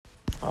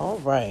All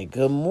right.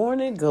 Good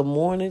morning. Good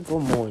morning.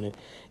 Good morning.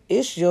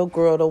 It's your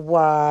girl, the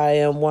why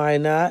and why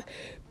not?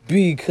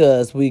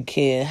 Because we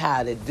can.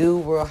 How to do,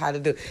 world, how to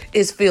do.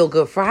 It's Feel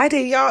Good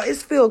Friday, y'all.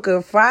 It's Feel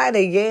Good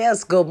Friday.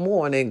 Yes, good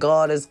morning.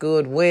 God is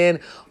good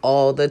when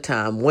all the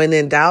time. When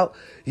in doubt,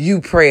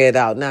 you pray it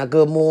out. Now,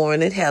 good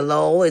morning.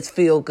 Hello. It's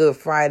Feel Good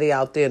Friday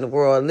out there in the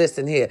world.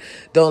 Listen here.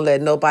 Don't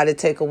let nobody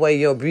take away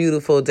your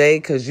beautiful day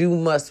because you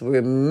must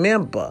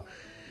remember.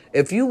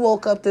 If you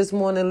woke up this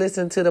morning,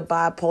 listen to the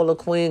bipolar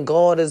queen,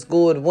 God is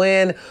good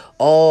when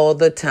all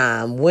the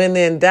time. When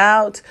in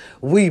doubt,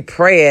 we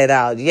pray it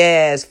out.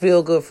 Yes,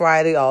 Feel Good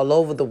Friday all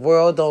over the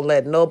world. Don't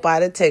let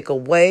nobody take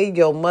away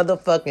your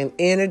motherfucking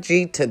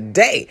energy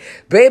today.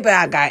 Baby,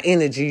 I got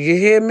energy. You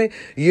hear me?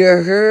 You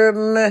heard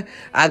me?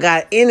 I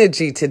got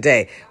energy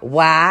today.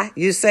 Why?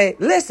 You say,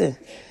 listen.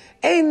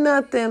 Ain't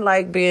nothing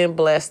like being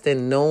blessed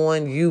and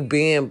knowing you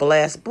being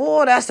blessed.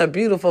 Boy, that's a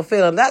beautiful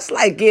feeling. That's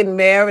like getting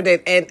married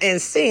and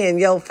seeing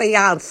your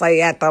fiance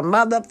at the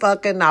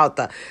motherfucking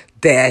altar.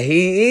 There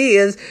he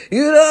is.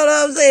 You know what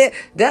I'm saying?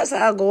 That's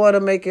how God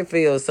will make you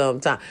feel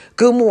sometimes.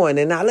 Good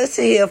morning. Now,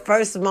 listen here.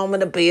 First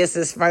moment of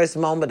business. First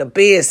moment of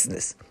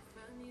business.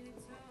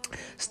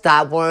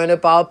 Stop worrying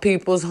about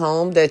people's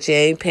home that you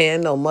ain't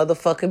paying no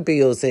motherfucking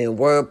bills in.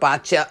 Worry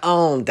about your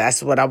own.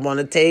 That's what I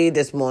want to tell you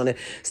this morning.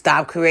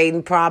 Stop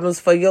creating problems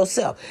for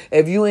yourself.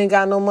 If you ain't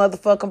got no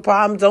motherfucking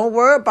problems, don't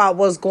worry about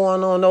what's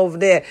going on over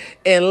there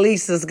in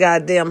Lisa's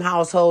goddamn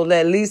household.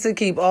 Let Lisa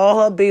keep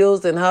all her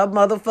bills and her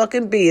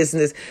motherfucking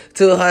business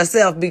to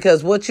herself,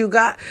 because what you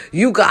got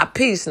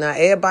peace. Now,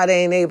 everybody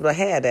ain't able to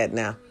have that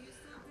now.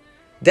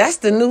 That's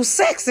the new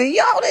sexy.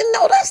 Y'all didn't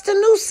know that's the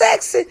new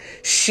sexy?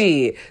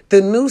 Shit.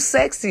 The new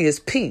sexy is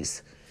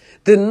peace.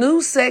 The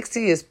new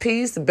sexy is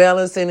peace,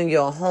 balancing in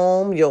your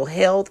home, your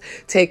health,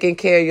 taking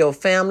care of your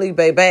family,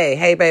 baby.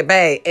 Hey,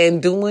 baby.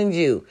 And doing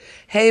you.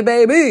 Hey,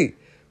 baby.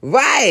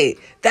 Right.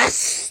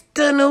 That's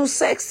the new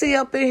sexy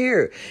up in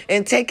here.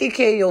 And taking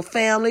care of your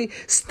family,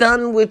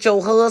 stunning with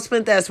your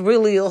husband that's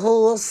really a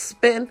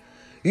husband.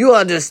 You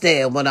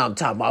understand what I'm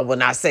talking about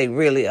when I say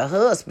really a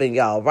husband,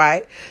 y'all,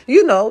 right?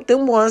 You know,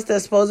 them ones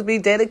that's supposed to be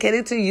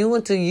dedicated to you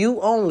and to you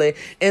only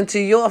and to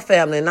your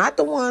family, not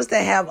the ones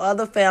that have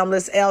other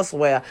families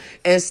elsewhere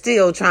and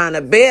still trying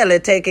to barely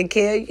taking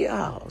care of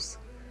y'all's.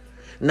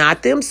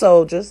 Not them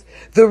soldiers,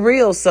 the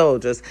real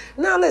soldiers.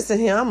 Now, listen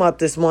here. I'm up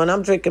this morning.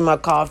 I'm drinking my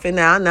coffee.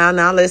 Now,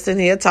 listen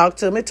here. Talk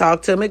to me,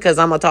 because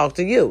I'm going to talk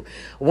to you.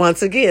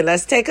 Once again,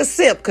 let's take a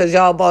sip, because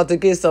y'all about to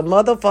get some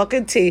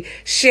motherfucking tea.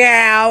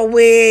 Shall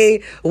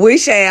we? We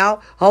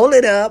shall. Hold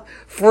it up.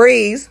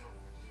 Freeze.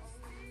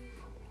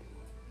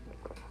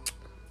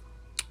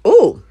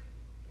 Ooh.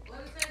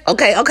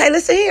 Okay,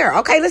 listen here.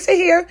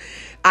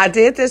 I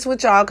did this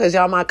with y'all because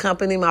y'all my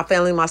company, my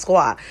family, my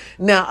squad.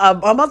 Now,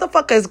 a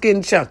motherfucker is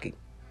getting chunky.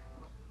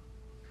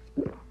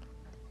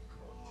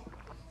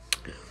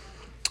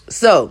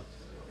 So,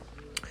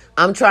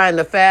 I'm trying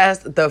the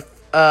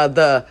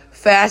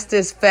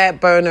fastest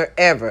fat burner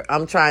ever.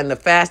 I'm trying the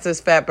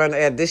fastest fat burner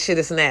ever. This shit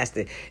is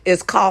nasty.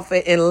 It's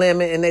coffee and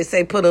lemon, and they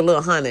say put a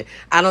little honey.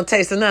 I don't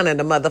taste none of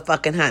the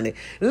motherfucking honey.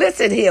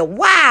 Listen here.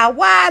 Why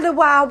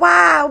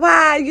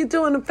are you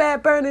doing the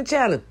fat burning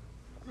challenge?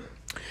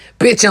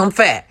 Bitch, I'm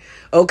fat.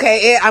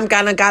 Okay, I'm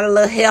got a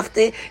little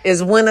hefty.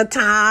 It's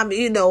wintertime.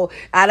 You know,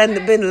 I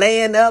done been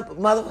laying up,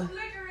 mother.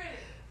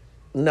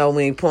 No,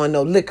 we ain't pouring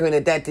no liquor in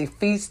it. That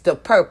defeats the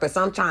purpose.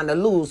 I'm trying to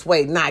lose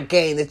weight, not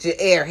gain. It's your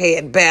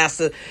airhead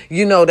bastard.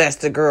 You know that's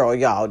the girl,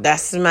 y'all.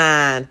 That's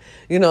mine.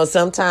 You know,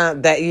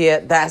 sometimes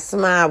that's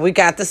mine. We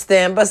got to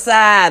stand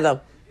beside them.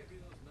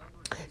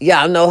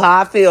 Y'all know how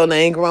I feel.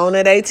 They ain't grown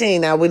at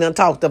 18. Now, we done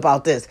talked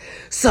about this.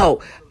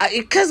 So,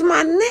 because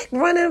my neck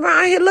running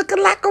around here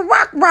looking like a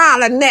rock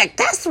brawler neck.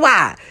 That's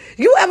why.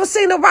 You ever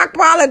seen a rock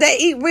brawler that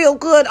eat real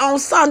good on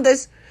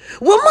Sundays?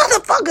 Well,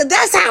 motherfucker,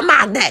 that's how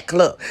my neck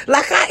look.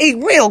 Like I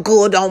eat real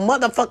good on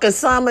motherfucking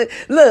summer.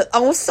 Look,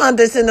 on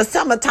Sundays in the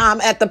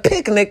summertime at the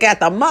picnic at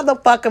the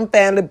motherfucking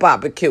family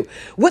barbecue.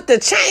 With the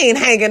chain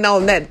hanging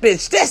on that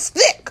bitch. That's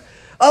thick.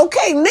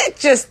 Okay, neck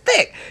just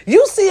thick.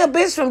 You see a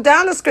bitch from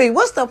down the street.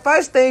 What's the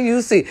first thing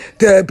you see?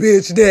 That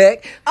bitch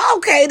neck.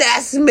 Okay,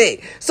 that's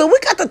me. So we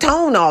got to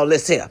tone all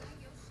this here.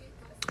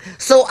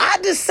 So I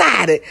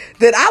decided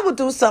that I would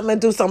do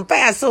something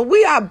fast. So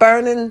we are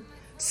burning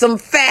some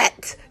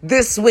fat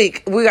this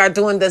week. We are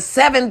doing the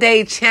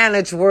 7-day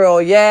challenge,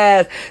 world.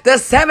 Yes, the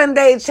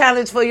 7-day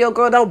challenge for your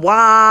girl, the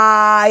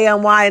why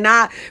and why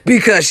not?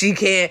 Because she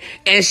can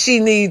and she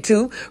need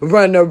to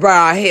run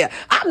around here.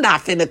 I'm not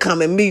finna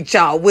come and meet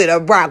y'all with a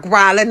rock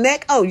rolling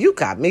neck. Oh, you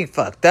got me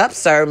fucked up,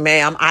 sir,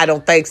 ma'am. I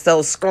don't think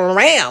so.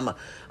 Scram.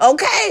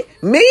 Okay,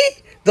 me?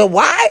 The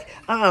why?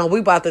 We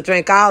about to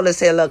drink all this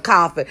here little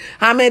coffee.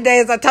 How many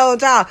days I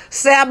told y'all?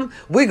 7.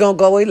 We gonna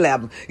go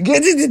 11.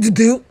 Get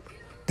it.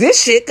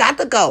 This shit got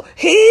to go.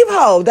 Heave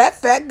ho. That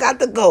fat got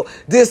to go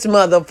this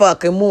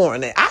motherfucking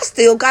morning. I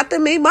still got to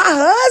meet my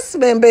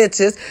husband,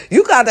 bitches.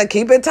 You got to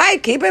keep it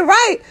tight. Keep it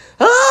right.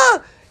 Huh?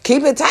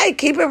 Keep it tight.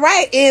 Keep it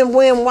right. And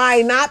when,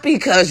 why not?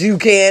 Because you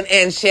can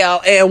and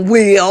shall and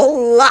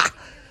will.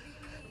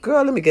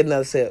 Girl, let me get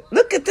another sip.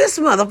 Look at this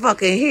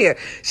motherfucker here.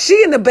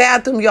 She in the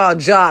bathroom, y'all,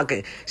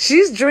 jogging.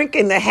 She's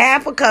drinking the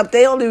half a cup.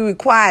 They only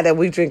require that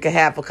we drink a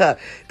half a cup.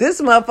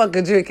 This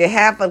motherfucker drinking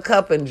half a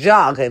cup and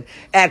jogging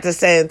at the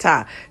same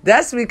time.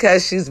 That's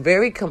because she's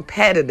very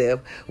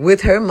competitive with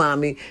her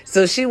mommy.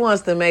 So she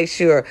wants to make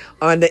sure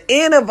on the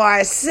end of our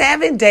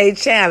 7-day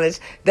challenge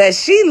that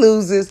she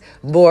loses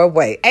more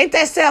weight. Ain't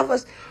that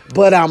selfish?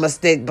 But I'ma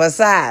stick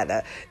beside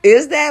her.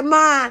 Is that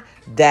mine?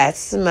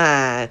 That's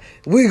mine.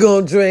 We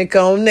gonna drink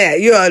on that.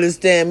 You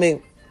understand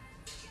me?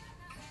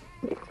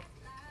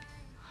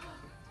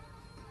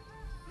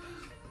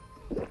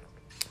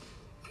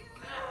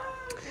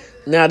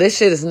 Now this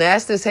shit is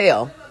nasty as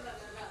hell.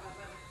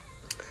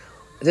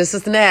 This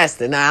is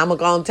nasty. Now I'm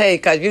gonna tell you,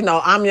 cause you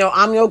know I'm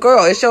your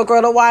girl. It's your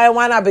girl. Why and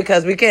why not?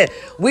 Because we can.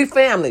 We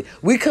family.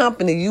 We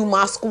company. You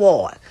my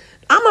squad.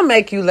 I'm gonna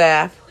make you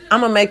laugh. I'm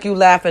gonna make you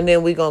laugh, and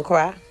then we gonna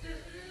cry.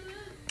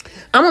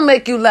 I'm going to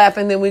make you laugh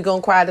and then we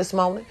going to cry this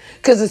morning.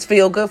 Because it's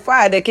Feel Good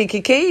Friday.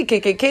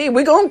 Kiki.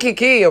 We going to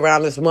kiki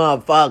around this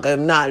motherfucker.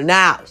 Not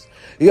now.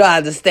 You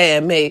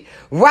understand me?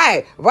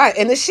 Right.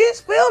 And the shit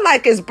feel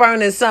like it's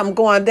burning something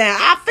going down.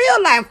 I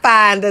feel like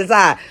fine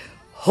design.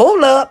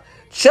 Hold up.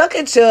 Chuck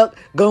and Chuck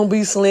going to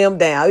be slim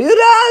down. You know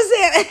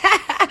what I'm saying?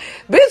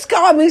 Bitch,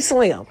 call me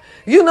slim.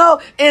 You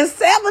know, in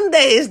 7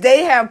 days,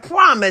 they have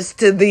promised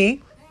to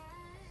thee,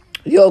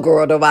 your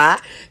girl Divide,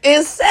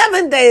 in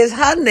 7 days,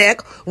 her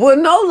neck will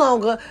no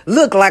longer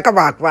look like a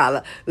rock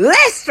roller.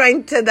 Let's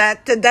drink to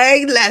that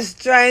today. Let's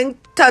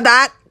drink to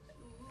that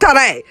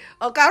today.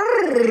 Okay.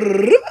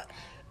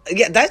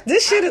 Yeah,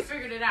 this shit is. I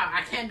figured it out.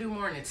 I can't do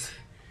mornings.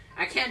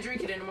 I can't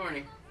drink it in the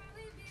morning.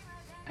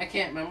 I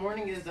can't. My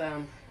morning is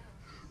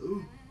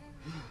Ooh.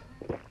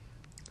 I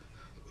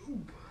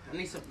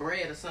need some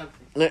bread or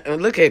something.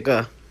 Look at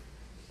girl.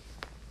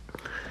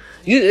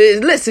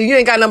 You listen. You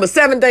ain't got number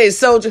 7 days,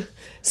 soldier.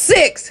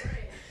 6.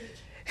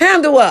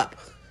 Handle up.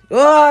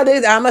 Oh,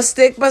 I'ma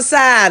stick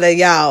beside her,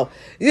 y'all.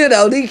 You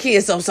know, these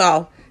kids so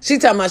soft. She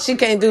talking about she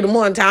can't do the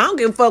morning time. I don't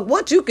give a fuck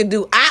what you can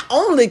do. I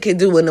only can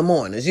do in the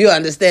mornings. You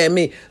understand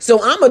me? So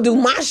I'ma do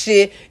my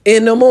shit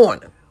in the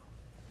morning.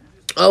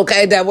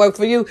 Okay, that work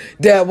for you?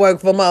 That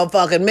work for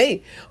motherfucking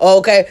me.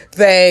 Okay,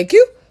 thank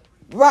you.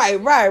 Right.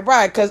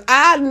 Because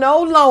I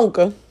no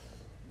longer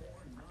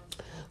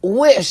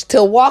wish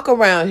to walk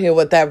around here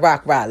with that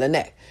rock roller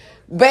neck.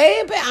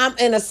 Baby, I'm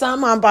in the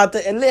summer. I'm about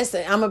to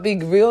listen. I'm gonna be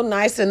real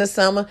nice in the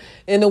summer.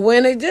 In the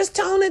winter, just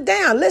tone it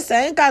down. Listen,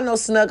 I ain't got no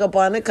snug up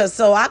on it, cause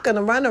so I can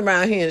run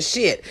around here and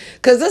shit.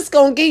 Cause it's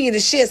gonna give you the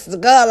shits the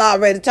girl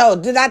already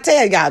told. Did I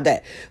tell y'all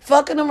that?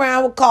 Fucking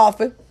around with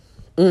coffee.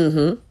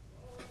 Early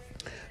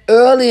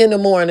in the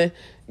morning.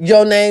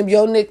 Your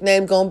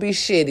nickname gonna be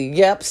shitty.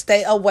 Yep,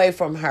 stay away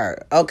from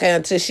her, okay,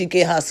 until she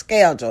get her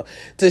schedule.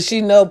 Till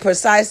she know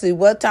precisely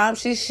what time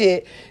she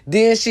shit.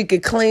 Then she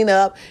could clean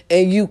up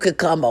and you could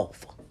come over.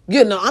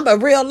 You know, I'm a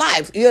real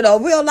life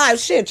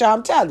shit, y'all,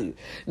 I'm telling you.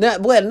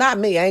 Not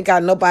me. I ain't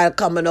got nobody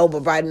coming over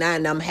right now,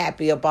 and I'm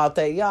happy about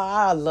that. Y'all,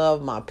 I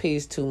love my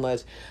peace too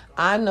much.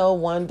 I know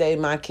one day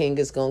my king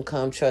is going to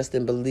come, trust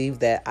and believe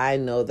that. I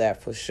know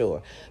that for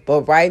sure.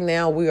 But right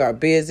now we are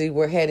busy.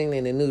 We're heading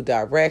in a new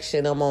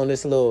direction. I'm on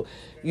this little,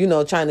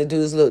 trying to do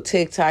this little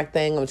TikTok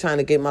thing. I'm trying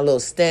to get my little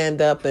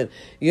stand up and,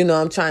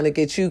 I'm trying to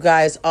get you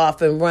guys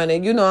off and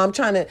running. I'm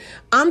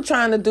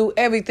trying to do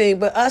everything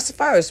but us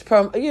first.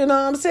 You know what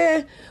I'm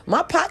saying?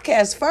 My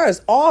podcast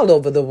first, all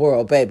over the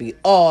world, baby.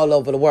 All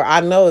over the world. I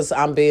know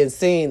I'm being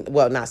seen,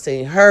 well, not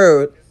seen,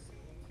 heard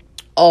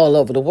all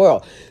over the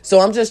world. So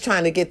I'm just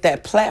trying to get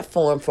that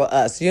platform for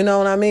us. You know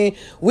what I mean?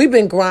 We've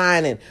been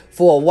grinding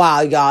for a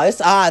while, y'all. It's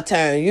our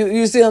turn.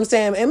 You see what I'm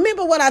saying? And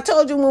remember what I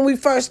told you when we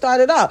first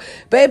started off.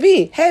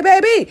 Baby,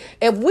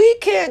 if we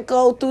can't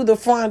go through the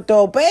front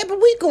door, baby,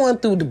 we going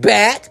through the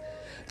back,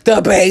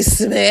 the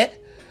basement,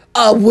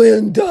 a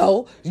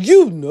window,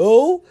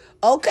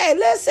 Okay,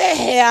 let's say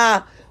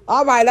here.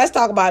 All right, let's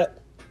talk about it.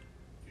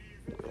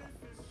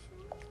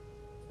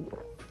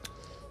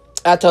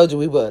 I told you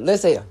we would.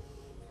 Let's hear.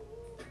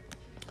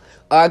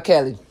 R.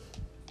 Kelly,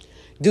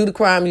 do the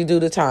crime, you do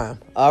the time.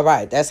 All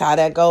right, that's how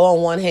that go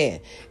on one hand.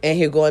 And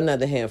here go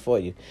another hand for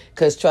you.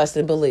 Because trust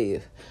and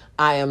believe,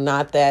 I am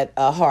not that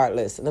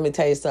heartless. Let me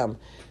tell you something.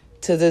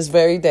 To this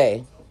very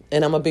day,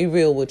 and I'm going to be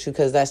real with you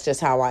because that's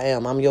just how I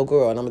am. I'm your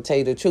girl, and I'm going to tell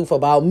you the truth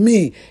about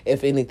me,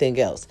 if anything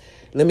else.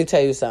 Let me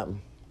tell you something.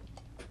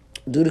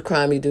 Do the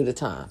crime, you do the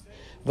time.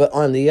 But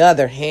on the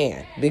other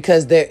hand,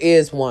 because there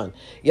is one,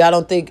 y'all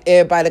don't think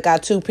everybody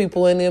got 2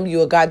 people in them?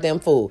 You a goddamn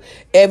fool.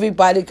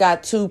 Everybody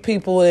got 2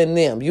 people in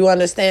them. You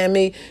understand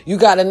me? You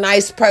got a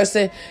nice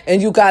person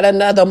and you got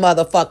another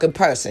motherfucking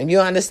person. You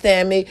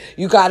understand me?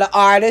 You got an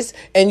artist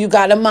and you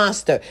got a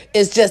monster.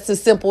 It's just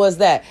as simple as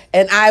that.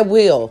 And I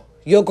will.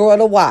 Your girl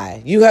to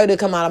why. You heard it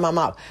come out of my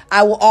mouth.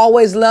 I will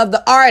always love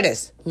the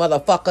artist,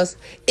 motherfuckers.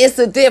 It's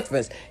a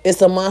difference.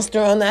 It's a monster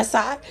on that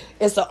side.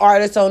 It's an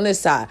artist on this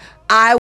side. I